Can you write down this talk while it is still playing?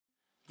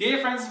Dear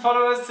friends and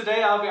followers,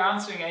 today I'll be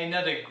answering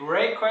another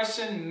great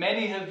question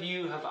many of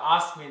you have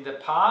asked me in the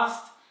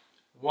past.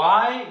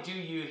 Why do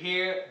you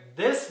hear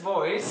this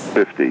voice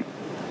 50,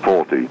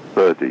 40,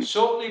 30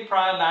 shortly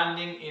prior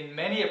landing in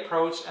many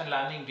approach and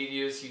landing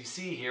videos you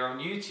see here on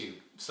YouTube?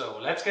 So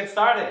let's get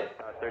started.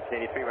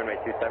 1383, runway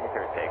 27,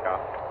 clear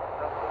takeoff.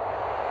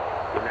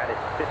 United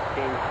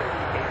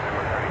 1538,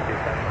 runway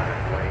 27 on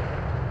its way.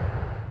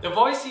 The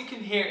voice you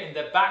can hear in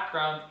the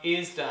background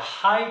is the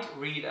height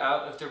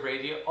readout of the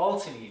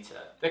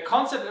Radioaltimeter. The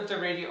concept of the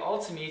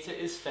Radioaltimeter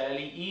is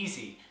fairly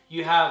easy.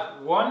 You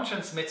have one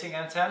transmitting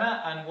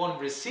antenna and one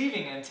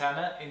receiving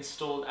antenna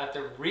installed at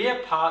the rear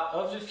part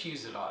of the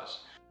fuselage.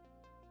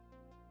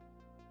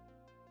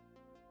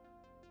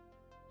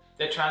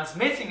 The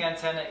transmitting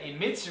antenna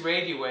emits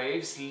radio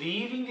waves,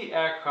 leaving the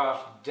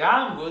aircraft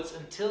downwards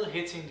until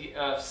hitting the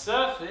Earth's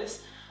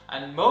surface,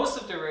 and most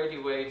of the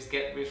radio waves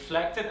get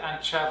reflected and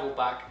travel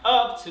back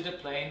up to the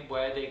plane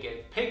where they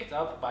get picked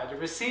up by the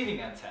receiving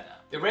antenna.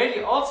 The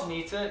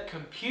Radioaltimeter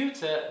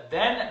computer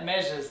then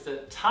measures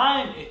the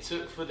time it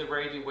took for the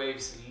radio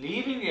waves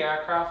leaving the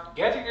aircraft,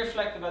 getting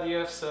reflected by the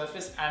Earth's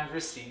surface and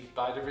received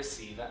by the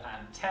receiver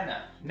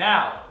antenna.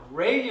 Now,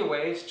 radio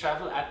waves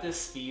travel at the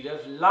speed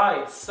of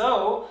light,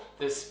 so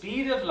the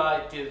speed of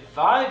light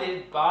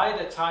divided by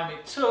the time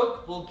it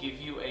took will give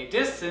you a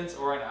distance,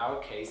 or in our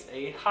case,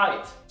 a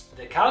height.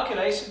 The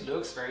calculation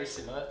looks very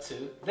similar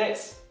to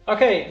this.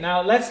 Okay,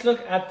 now let's look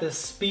at the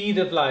speed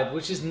of light,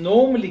 which is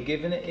normally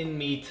given in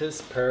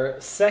meters per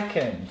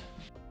second.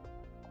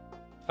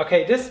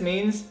 Okay, this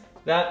means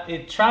that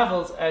it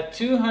travels at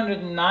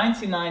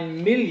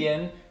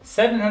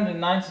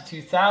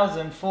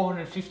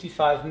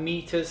 299,792,455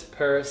 meters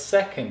per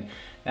second.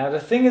 Now the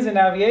thing is in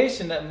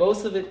aviation that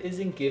most of it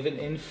isn't given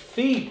in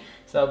feet.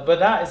 But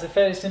that is a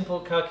fairly simple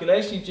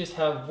calculation. You just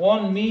have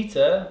 1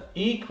 meter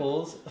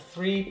equals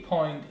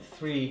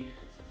 3.3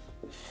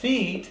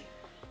 feet,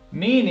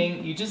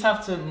 meaning you just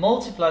have to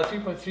multiply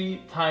 3.3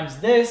 times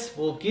this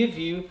will give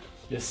you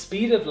the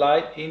speed of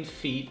light in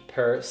feet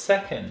per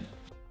second.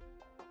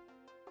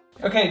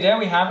 Okay, there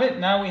we have it.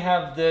 Now we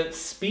have the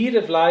speed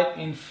of light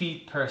in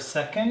feet per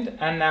second.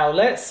 And now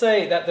let's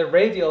say that the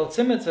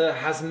Radioaltimeter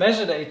has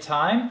measured a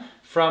time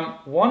from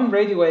one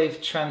radio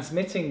wave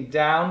transmitting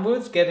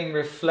downwards, getting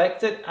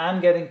reflected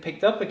and getting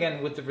picked up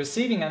again with the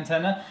receiving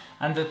antenna,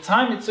 and the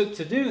time it took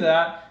to do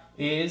that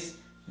is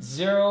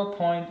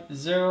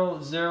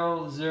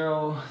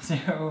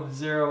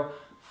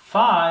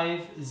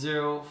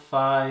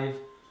 0.0000505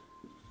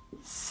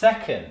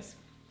 seconds.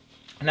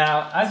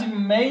 Now, as you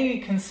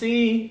can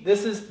see,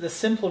 this is the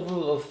simple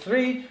rule of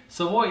 3.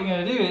 So what you're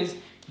going to do is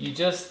you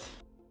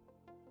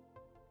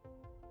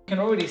can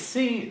already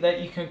see that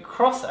you can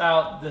cross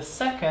out the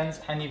seconds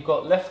and you've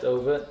got left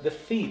over the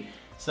feet.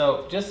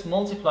 So just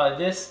multiply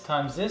this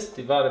times this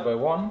divided by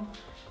 1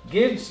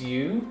 gives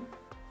you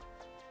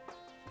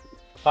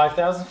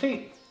 5,000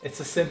 feet. It's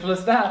as simple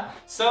as that.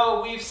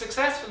 So we've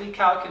successfully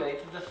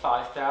calculated the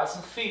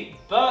 5,000 feet,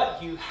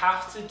 but you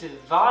have to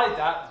divide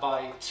that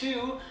by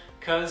 2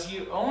 because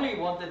you only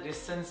want the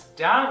distance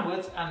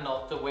downwards and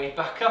not the way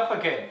back up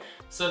again.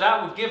 So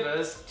that would give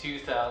us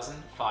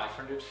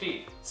 2,500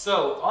 feet.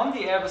 So on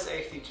the Airbus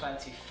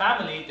A320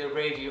 family, the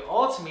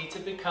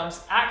Radioaltimeter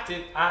becomes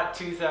active at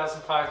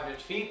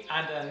 2,500 feet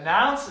and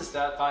announces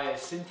that by a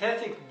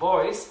synthetic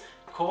voice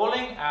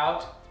calling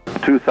out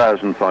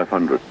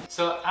 2,500.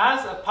 So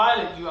as a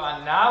pilot, you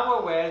are now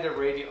aware the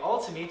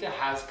Radioaltimeter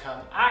has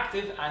come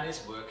active and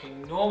is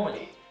working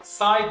normally.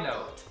 Side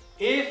note,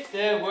 if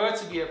there were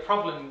to be a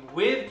problem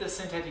with the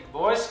synthetic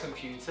voice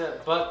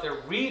computer, but the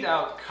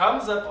readout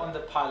comes up on the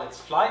pilot's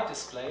flight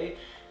display,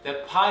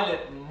 the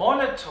pilot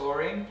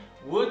monitoring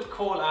would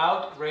call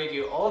out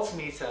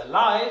Radioaltimeter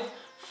live,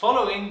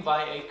 following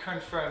by a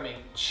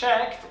confirming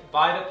checked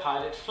by the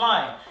pilot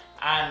flying,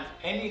 and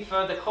any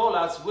further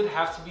callouts would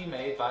have to be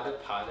made by the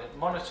pilot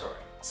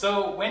monitoring.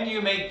 So when you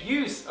make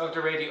use of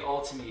the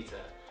Radioaltimeter,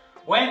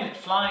 when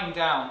flying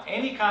down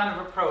any kind of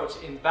approach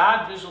in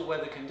bad visual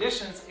weather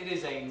conditions, it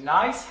is a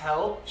nice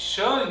help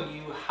showing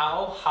you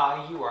how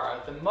high you are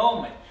at the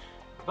moment.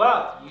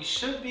 But you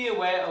should be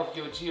aware of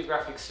your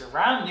geographic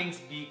surroundings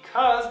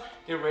because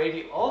the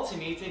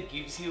Radioaltimeter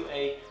gives you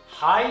a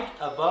height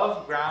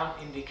above ground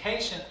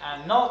indication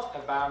and not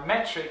a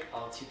barometric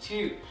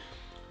altitude.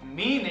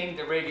 Meaning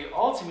the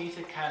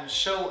Radioaltimeter can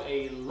show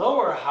a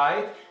lower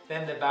height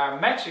than the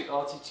barometric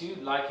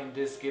altitude, like in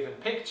this given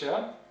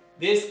picture.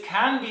 This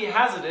can be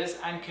hazardous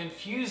and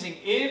confusing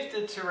if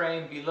the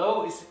terrain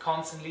below is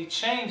constantly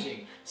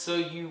changing. So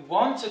you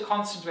want to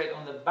concentrate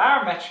on the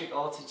barometric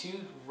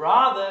altitude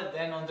rather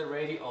than on the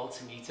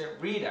Radioaltimeter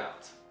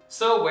readout.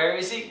 So where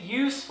is it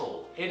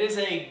useful? It is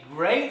a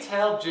great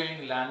help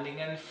during landing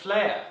and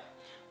flare.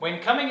 When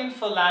coming in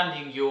for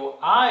landing, your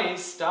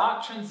eyes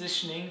start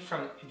transitioning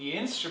from the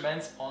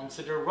instruments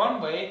onto the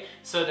runway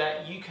so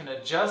that you can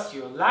adjust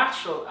your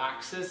lateral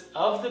axis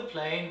of the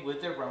plane with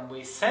the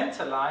runway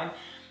center line.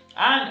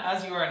 And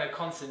as you are in a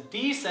constant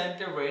descent,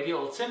 the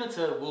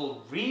Radioaltimeter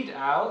will read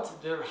out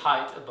the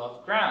height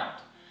above ground.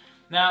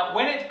 Now,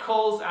 when it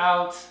calls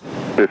out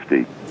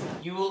 50,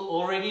 you will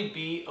already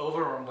be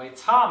over runway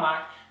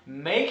tarmac,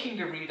 making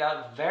the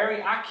readout very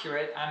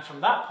accurate, and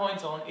from that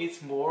point on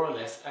it's more or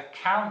less a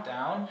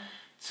countdown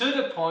to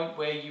the point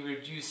where you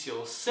reduce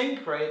your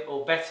sink rate,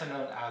 or better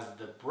known as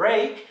the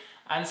brake,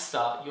 and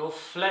start your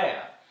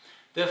flare.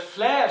 The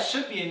flare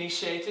should be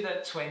initiated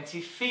at 20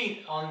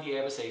 feet on the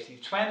Airbus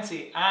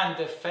A320, and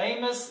the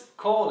famous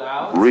call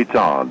out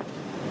retard,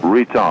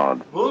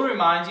 retard, will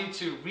remind you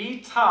to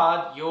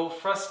retard your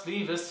thrust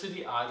levers to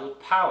the idle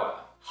power.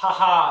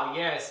 Haha,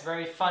 yes,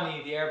 very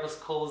funny, the Airbus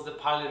calls the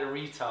pilot a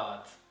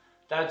retard.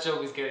 That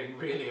joke is getting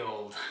really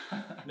old.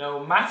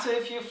 No matter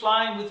if you're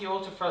flying with the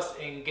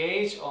autothrust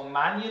engaged or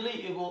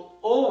manually, it will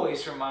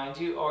always remind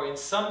you, or in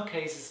some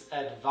cases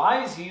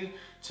advise you,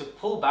 to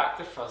pull back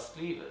the thrust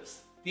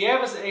levers. The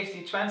Airbus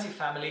A320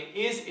 family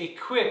is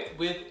equipped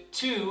with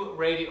 2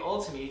 radio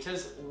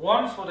altimeters,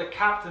 one for the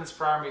captain's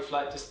primary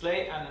flight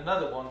display and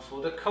another one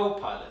for the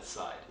co-pilot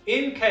side.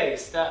 In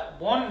case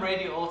that one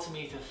radio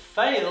altimeter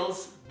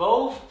fails,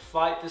 both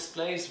flight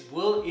displays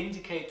will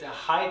indicate the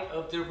height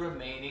of the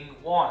remaining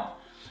one.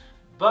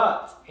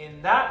 But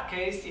in that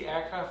case, the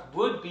aircraft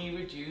would be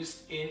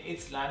reduced in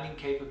its landing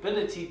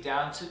capability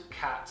down to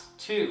Cat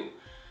 2,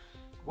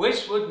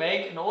 which would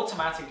make an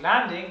automatic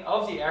landing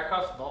of the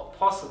aircraft not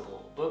possible.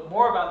 But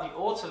more about the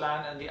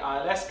Autoland and the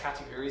ILS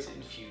categories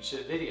in future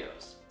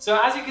videos. So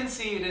as you can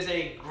see, it is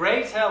a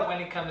great help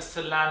when it comes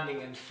to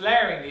landing and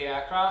flaring the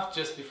aircraft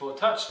just before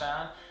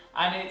touchdown,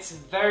 and it's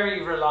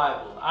very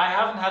reliable. I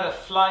haven't had a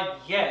flight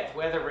yet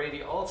where the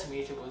radio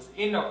altimeter was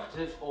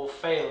inoperative or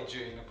failed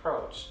during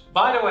approach.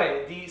 By the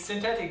way, the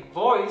synthetic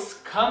voice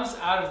comes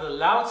out of the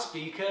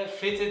loudspeaker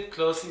fitted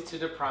closely to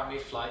the primary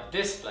flight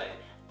display,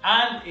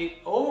 and it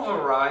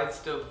overrides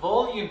the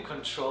volume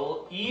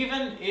control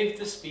even if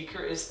the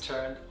speaker is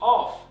turned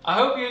off. I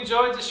hope you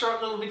enjoyed the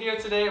short little video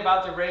today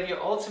about the radio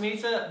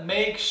altimeter.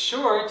 Make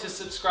sure to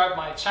subscribe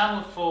my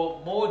channel for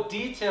more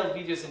detailed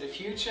videos in the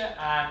future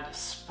and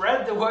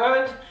spread the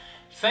word.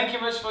 Thank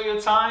you much for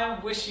your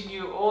time. Wishing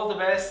you all the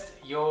best.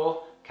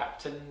 Your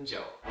Captain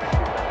Joe.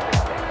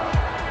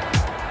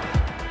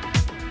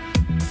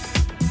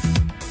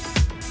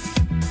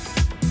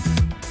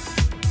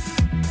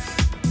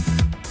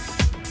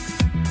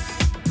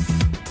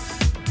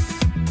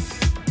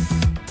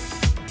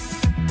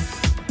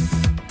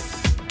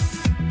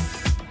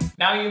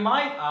 Now you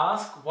might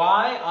ask,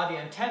 why are the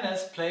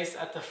antennas placed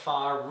at the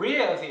far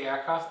rear of the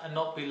aircraft and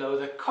not below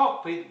the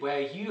cockpit where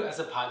you as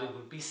a pilot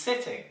would be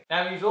sitting?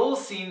 Now we've all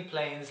seen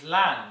planes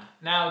land.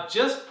 Now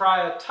just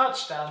prior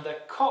touchdown, the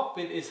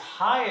cockpit is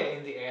higher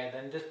in the air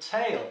than the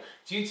tail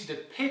due to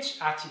the pitch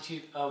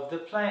attitude of the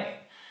plane.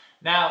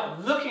 Now,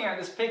 looking at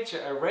this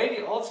picture, a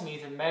radio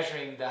altimeter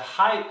measuring the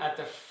height at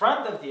the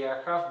front of the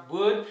aircraft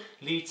would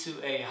lead to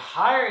a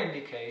higher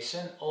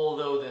indication,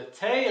 although the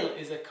tail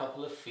is a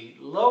couple of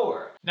feet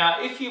lower.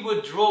 Now, if you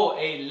would draw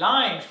a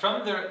line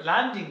from the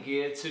landing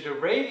gear to the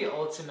radio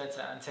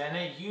altimeter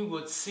antenna, you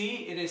would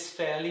see it is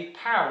fairly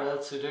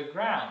parallel to the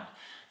ground.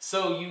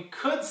 So you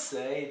could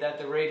say that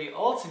the radio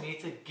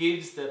altimeter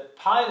gives the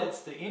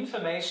pilots the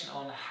information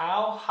on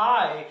how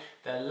high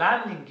the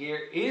landing gear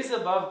is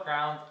above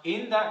ground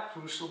in that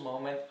crucial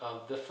moment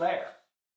of the flare.